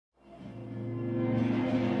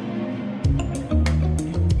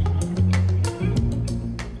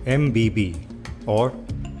MBB or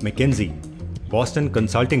McKinsey, Boston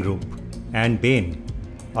Consulting Group, and Bain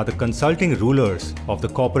are the consulting rulers of the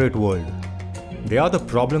corporate world. They are the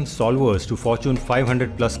problem solvers to Fortune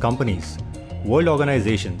 500 plus companies, world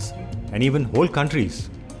organizations, and even whole countries.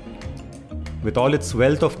 With all its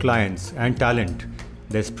wealth of clients and talent,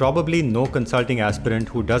 there's probably no consulting aspirant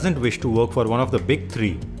who doesn't wish to work for one of the big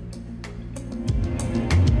three.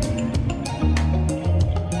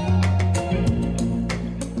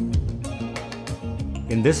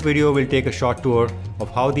 In this video, we'll take a short tour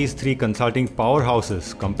of how these three consulting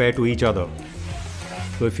powerhouses compare to each other.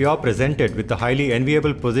 So if you are presented with the highly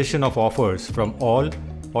enviable position of offers from all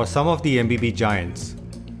or some of the MBB giants,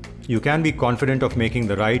 you can be confident of making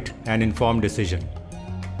the right and informed decision.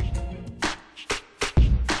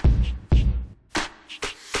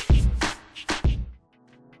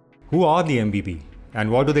 Who are the MBB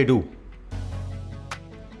and what do they do?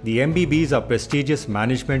 The MBBs are prestigious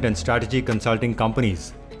management and strategy consulting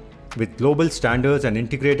companies with global standards and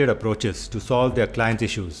integrated approaches to solve their clients'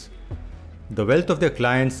 issues. The wealth of their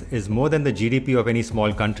clients is more than the GDP of any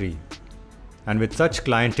small country. And with such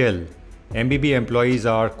clientele, MBB employees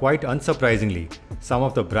are, quite unsurprisingly, some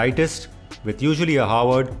of the brightest, with usually a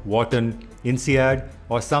Harvard, Wharton, INSEAD,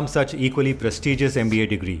 or some such equally prestigious MBA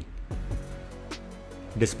degree.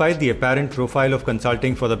 Despite the apparent profile of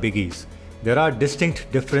consulting for the biggies, there are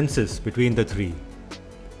distinct differences between the three.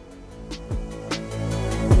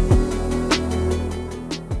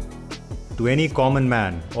 To any common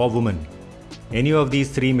man or woman, any of these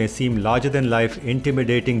three may seem larger-than-life,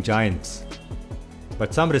 intimidating giants.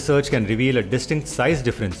 But some research can reveal a distinct size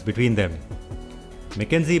difference between them.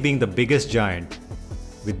 McKinsey being the biggest giant,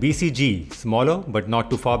 with BCG smaller but not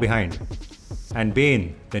too far behind, and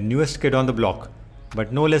Bain the newest kid on the block,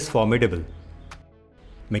 but no less formidable.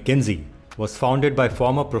 McKinsey was founded by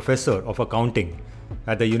former professor of accounting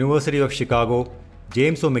at the University of Chicago,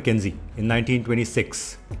 James O. McKinsey, in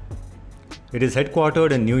 1926. It is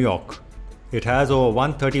headquartered in New York. It has over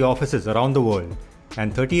 130 offices around the world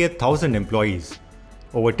and 38,000 employees,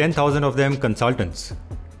 over 10,000 of them consultants.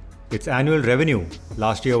 Its annual revenue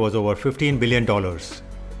last year was over $15 billion.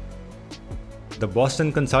 The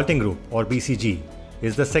Boston Consulting Group, or BCG,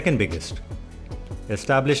 is the second biggest.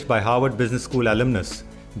 Established by Harvard Business School alumnus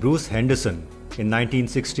Bruce Henderson in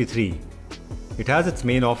 1963. It has its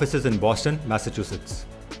main offices in Boston, Massachusetts.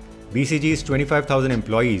 BCG's 25,000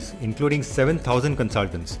 employees, including 7,000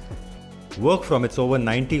 consultants, work from its over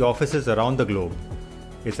 90 offices around the globe.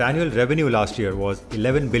 Its annual revenue last year was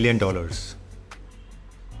 $11 billion.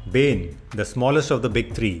 Bain, the smallest of the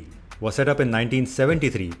big three, was set up in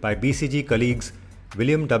 1973 by BCG colleagues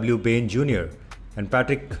William W. Bain Jr. and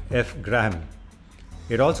Patrick F. Graham.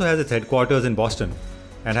 It also has its headquarters in Boston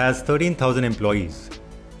and has 13,000 employees,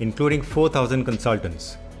 including 4,000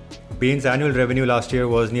 consultants. Bain's annual revenue last year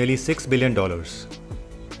was nearly $6 billion.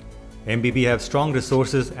 MBB have strong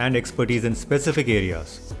resources and expertise in specific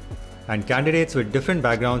areas, and candidates with different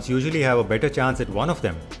backgrounds usually have a better chance at one of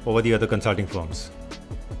them over the other consulting firms.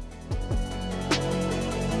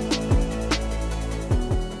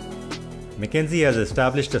 McKinsey has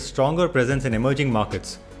established a stronger presence in emerging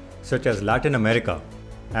markets such as Latin America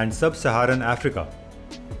and Sub-Saharan Africa,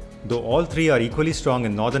 though all three are equally strong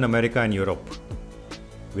in Northern America and Europe,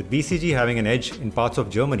 with BCG having an edge in parts of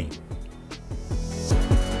Germany.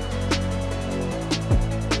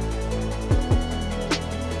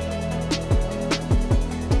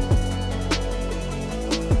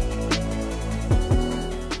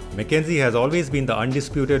 McKinsey has always been the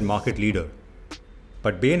undisputed market leader,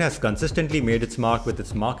 but Bain has consistently made its mark with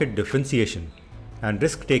its market differentiation and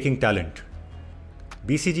risk-taking talent.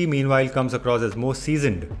 BCG meanwhile comes across as more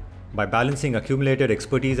seasoned by balancing accumulated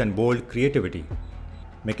expertise and bold creativity.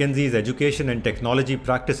 McKinsey's education and technology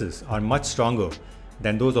practices are much stronger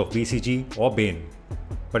than those of BCG or Bain,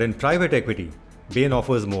 but in private equity, Bain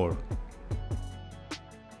offers more.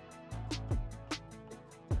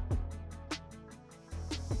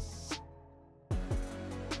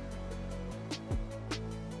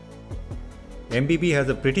 MBB has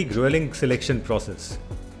a pretty grueling selection process.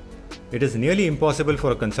 It is nearly impossible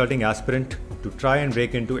for a consulting aspirant to try and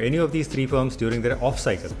break into any of these three firms during their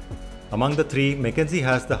off-cycle. Among the three, McKinsey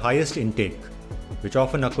has the highest intake, which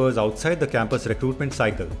often occurs outside the campus recruitment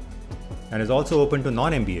cycle, and is also open to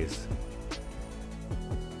non-MBAs.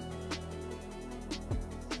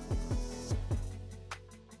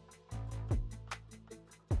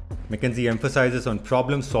 McKinsey emphasizes on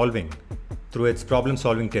problem solving through its problem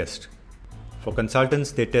solving test. For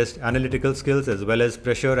consultants, they test analytical skills as well as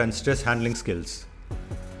pressure and stress handling skills.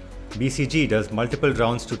 BCG does multiple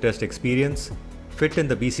rounds to test experience, fit in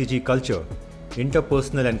the BCG culture,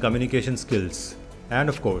 interpersonal and communication skills, and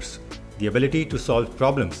of course, the ability to solve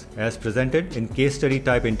problems as presented in case study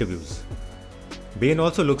type interviews. Bain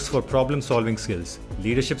also looks for problem-solving skills,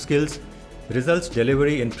 leadership skills, results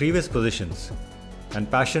delivery in previous positions, and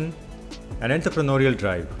passion and entrepreneurial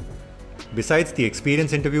drive. Besides the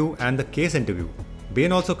experience interview and the case interview,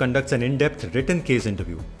 Bain also conducts an in-depth written case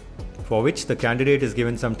interview, for which the candidate is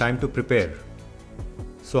given some time to prepare.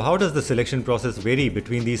 So how does the selection process vary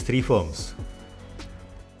between these three firms?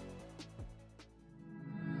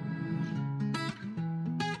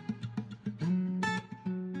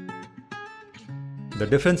 The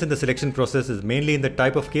difference in the selection process is mainly in the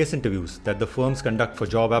type of case interviews that the firms conduct for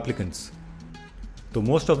job applicants. Though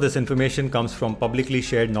most of this information comes from publicly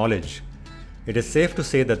shared knowledge, it is safe to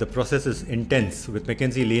say that the process is intense, with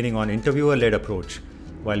McKinsey leaning on interviewer-led approach,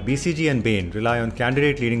 while BCG and Bain rely on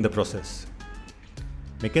candidate leading the process.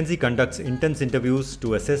 McKinsey conducts intense interviews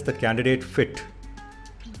to assess the candidate fit,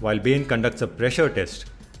 while Bain conducts a pressure test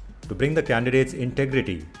to bring the candidate's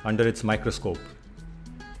integrity under its microscope.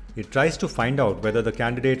 It tries to find out whether the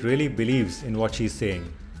candidate really believes in what she's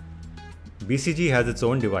saying. BCG has its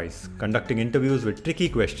own device, conducting interviews with tricky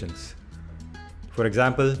questions. For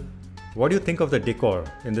example, what do you think of the decor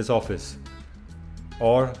in this office?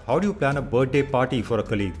 Or how do you plan a birthday party for a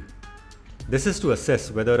colleague? This is to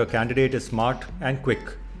assess whether a candidate is smart and quick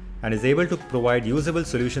and is able to provide usable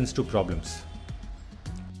solutions to problems.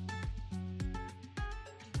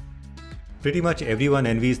 Pretty much everyone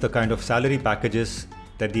envies the kind of salary packages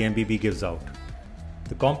that the MBB gives out.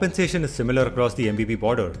 The compensation is similar across the MBB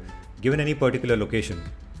border, given any particular location.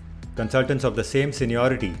 Consultants of the same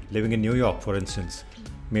seniority living in New York, for instance,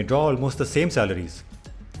 may draw almost the same salaries.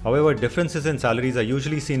 However, differences in salaries are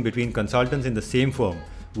usually seen between consultants in the same firm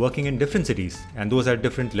working in different cities, and those at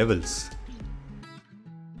different levels.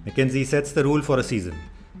 McKinsey sets the rule for a season,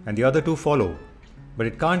 and the other two follow, but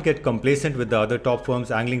it can't get complacent with the other top firms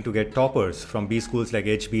angling to get toppers from B schools like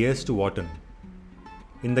HBS to Wharton.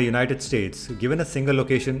 In the United States, given a single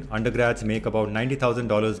location, undergrads make about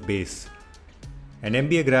 $90,000 base, and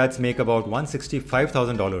MBA grads make about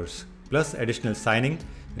 $165,000, plus additional signing,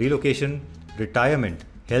 relocation, retirement,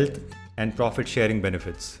 health, and profit sharing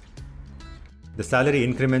benefits. The salary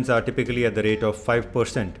increments are typically at the rate of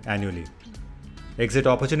 5% annually. Exit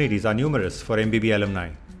opportunities are numerous for MBB alumni,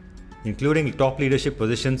 including top leadership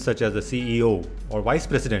positions such as the CEO or Vice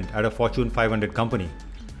President at a Fortune 500 company.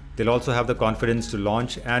 They'll also have the confidence to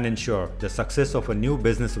launch and ensure the success of a new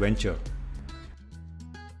business venture.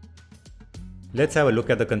 Let's have a look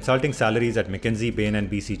at the consulting salaries at McKinsey, Bain, and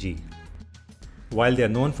BCG. While they are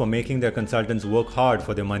known for making their consultants work hard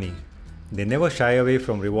for their money, they never shy away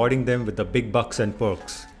from rewarding them with the big bucks and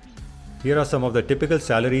perks. Here are some of the typical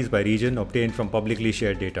salaries by region obtained from publicly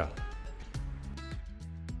shared data.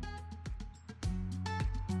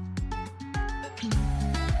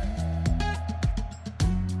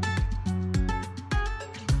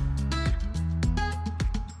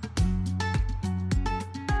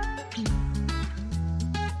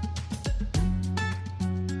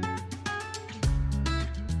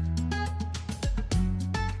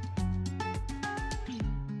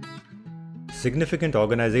 Significant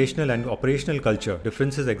organizational and operational culture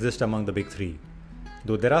differences exist among the big three,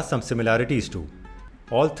 though there are some similarities too.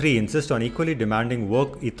 All three insist on equally demanding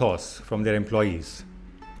work ethos from their employees.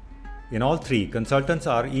 In all three, consultants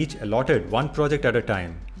are each allotted one project at a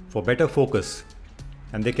time for better focus,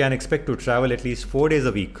 and they can expect to travel at least 4 days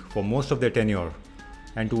a week for most of their tenure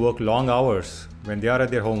and to work long hours when they are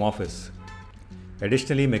at their home office.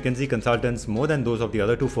 Additionally, McKinsey consultants, more than those of the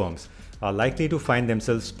other two firms, are likely to find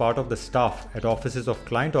themselves part of the staff at offices of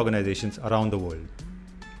client organizations around the world.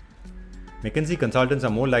 McKinsey consultants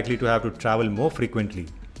are more likely to have to travel more frequently.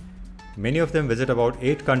 Many of them visit about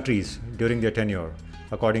 8 countries during their tenure,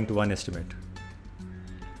 according to one estimate.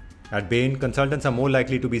 At Bain, consultants are more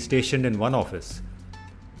likely to be stationed in one office,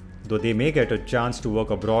 though they may get a chance to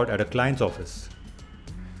work abroad at a client's office.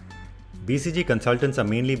 BCG consultants are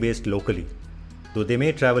mainly based locally, though they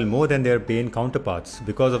may travel more than their Bain counterparts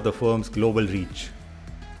because of the firm's global reach.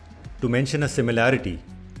 To mention a similarity,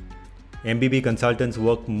 MBB consultants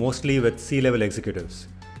work mostly with C-level executives,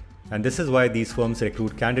 and this is why these firms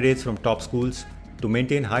recruit candidates from top schools to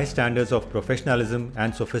maintain high standards of professionalism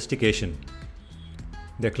and sophistication.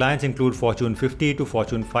 Their clients include Fortune 50 to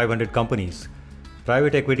Fortune 500 companies,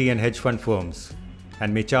 private equity and hedge fund firms,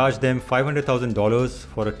 and may charge them $500,000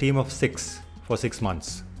 for a team of 6 for 6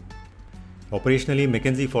 months. Operationally,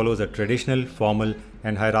 McKinsey follows a traditional, formal,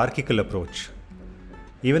 and hierarchical approach.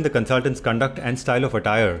 Even the consultant's conduct and style of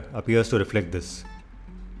attire appears to reflect this.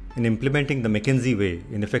 In implementing the McKinsey way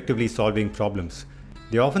in effectively solving problems,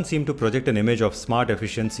 They often seem to project an image of smart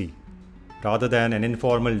efficiency rather than an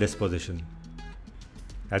informal disposition.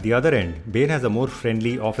 At the other end, Bain has a more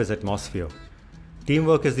friendly office atmosphere.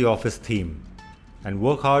 Teamwork is the office theme, and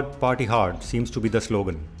work hard, party hard seems to be the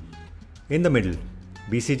slogan. In the middle,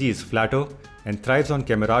 BCG is flatter and thrives on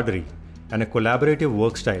camaraderie and a collaborative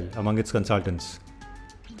work style among its consultants.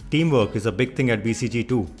 Teamwork is a big thing at BCG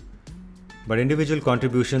too, but individual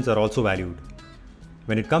contributions are also valued.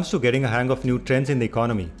 When it comes to getting a hang of new trends in the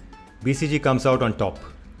economy, BCG comes out on top.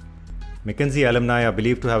 McKinsey alumni are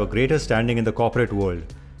believed to have a greater standing in the corporate world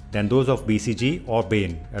than those of BCG or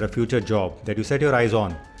Bain at a future job that you set your eyes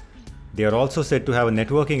on. They are also said to have a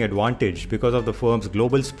networking advantage because of the firm's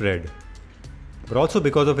global spread, but also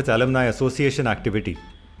because of its alumni association activity.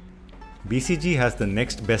 BCG has the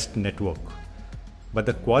next best network, but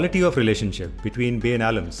the quality of relationship between Bain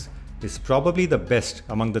alums is probably the best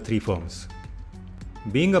among the three firms.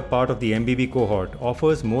 Being a part of the MBB cohort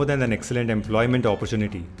offers more than an excellent employment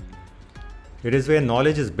opportunity. It is where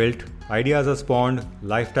knowledge is built, ideas are spawned,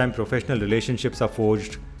 lifetime professional relationships are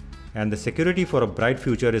forged, and the security for a bright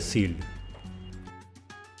future is sealed.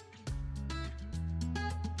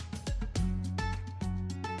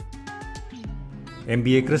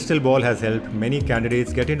 MBA Crystal Ball has helped many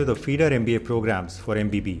candidates get into the feeder MBA programs for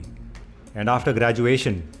MBB. And after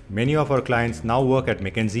graduation, many of our clients now work at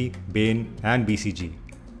McKinsey, Bain, and BCG.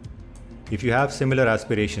 If you have similar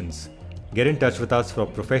aspirations, get in touch with us for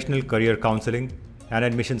professional career counseling and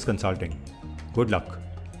admissions consulting. Good luck.